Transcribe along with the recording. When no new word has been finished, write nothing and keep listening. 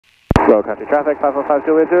Low country traffic, 505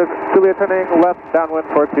 Juliet turning left downwind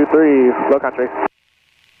 423, low country.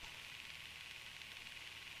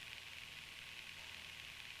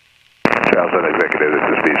 Charleston Executive, this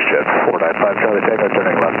is Beachjet 495 Charlie Tango,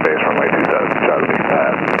 turning left base runway 27, Charlie,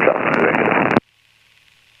 Charleston Executive.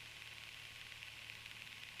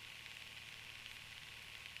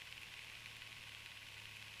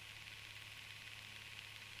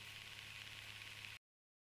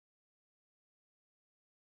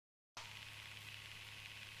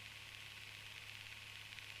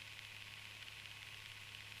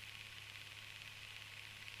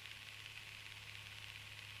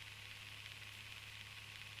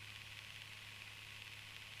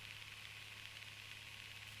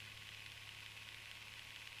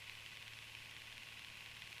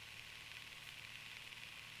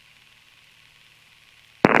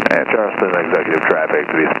 And Charleston Executive traffic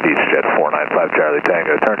to Beachjet 495 Charlie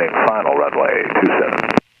Tango, turning final runway 27.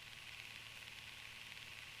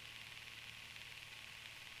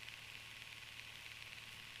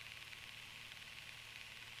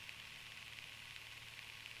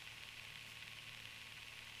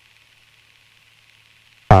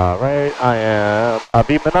 Alright, I am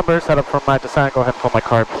beat the number, set up for my descent, go ahead and pull my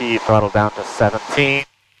car P, throttle down to 17,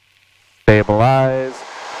 stabilize,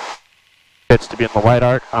 pitch to be in the white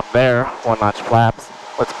arc, I'm there, 1 notch flaps,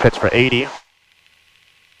 let's pitch for 80.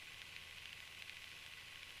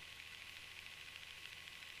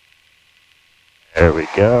 There we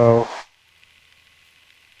go.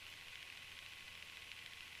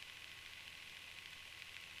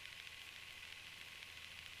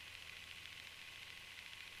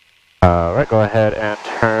 Alright, go ahead and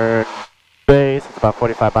turn base, it's about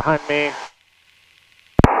 45 behind me.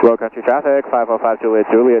 Low country traffic, 505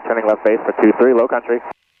 Juliet, turning left base for 23, low country.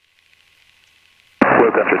 Low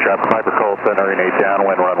country traffic, Piper Colson, Hurricane 8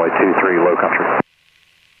 downwind, runway 23, low country.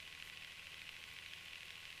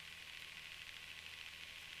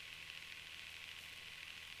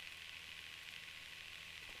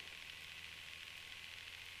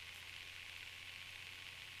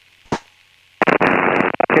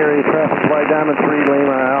 Carry traffic flight Diamond 3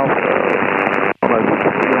 Lima Alpha, almost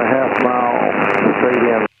 2.5 mile straight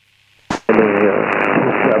in.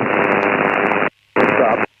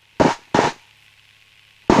 Stop.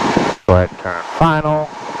 Go ahead and turn final.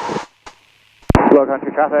 Low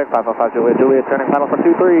country traffic, 505 Juliet, turning final for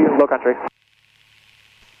 23, low country.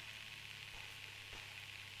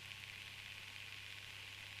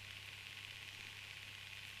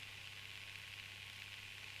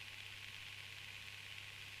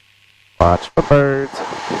 Watch for birds.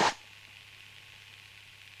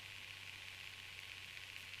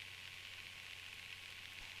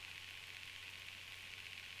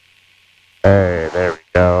 Hey, there we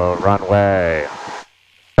go, runway.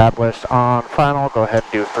 Established on final, go ahead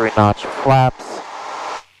and do 3 notch flaps.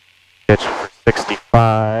 Pitch for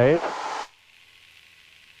 65.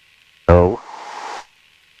 No.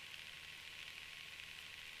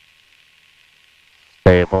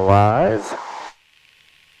 Stabilize.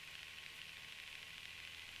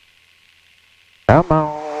 Come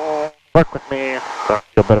on, work with me. Starting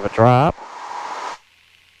to feel a bit of a drop.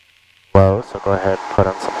 Low, so go ahead and put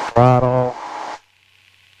in some throttle.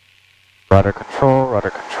 Rudder control, rudder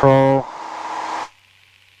control.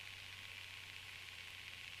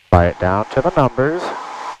 Fly it down to the numbers.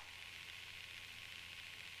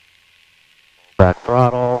 Back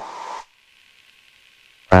throttle.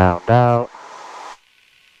 Round out.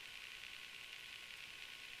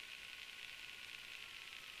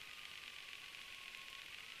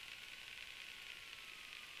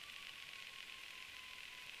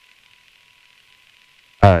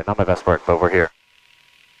 Alright, not my best work, but we're here.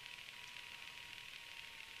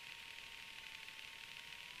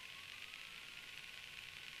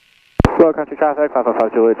 Low country traffic,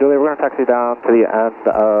 505 Juliet, we're going to taxi down to the end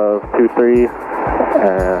of 23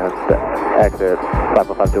 and exit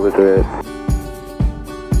 505 Juliet.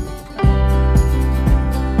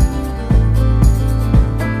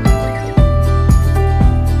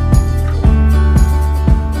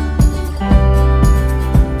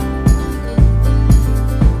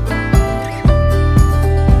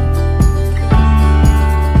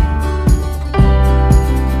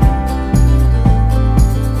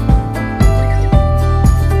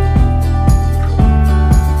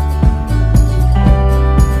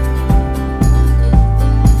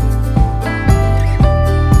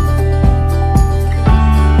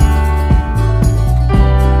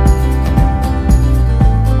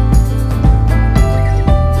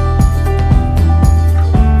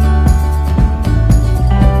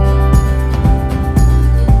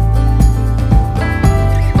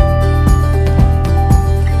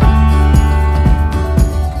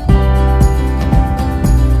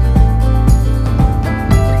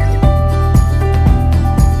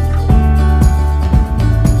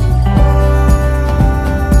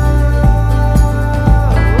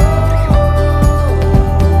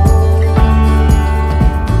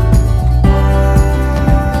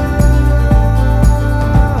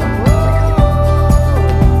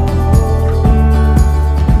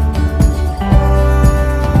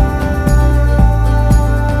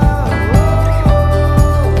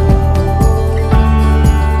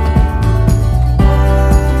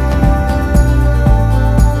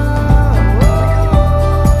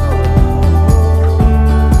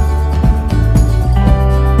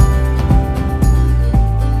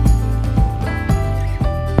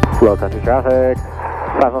 Low country traffic.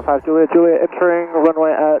 515 Juliet entering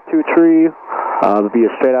runway at 23. It'll be a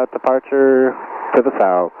straight out departure to the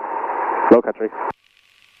south. Low country.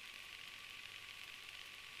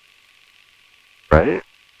 Right?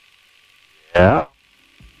 Yeah.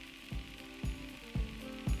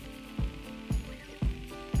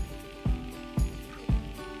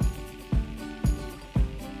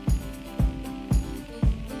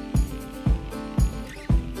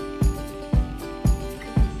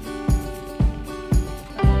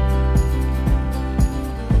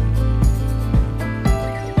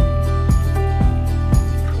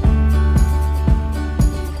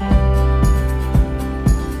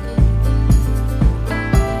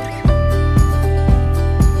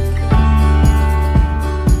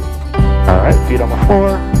 Feet on the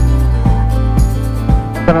floor,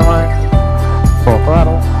 center line, full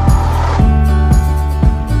throttle,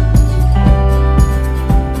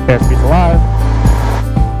 airspeed's alive,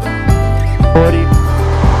 40,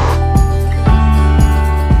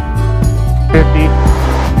 50,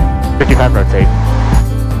 55 rotate.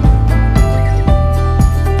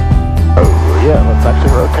 Oh yeah, let's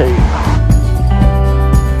actually rotate.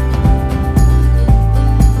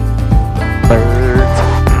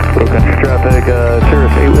 Country traffic,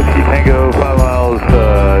 Cirrus 8 Whiskey Tango, 5 miles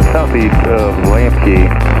southeast of Lamkey.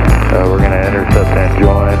 We're going to intercept and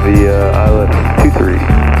join the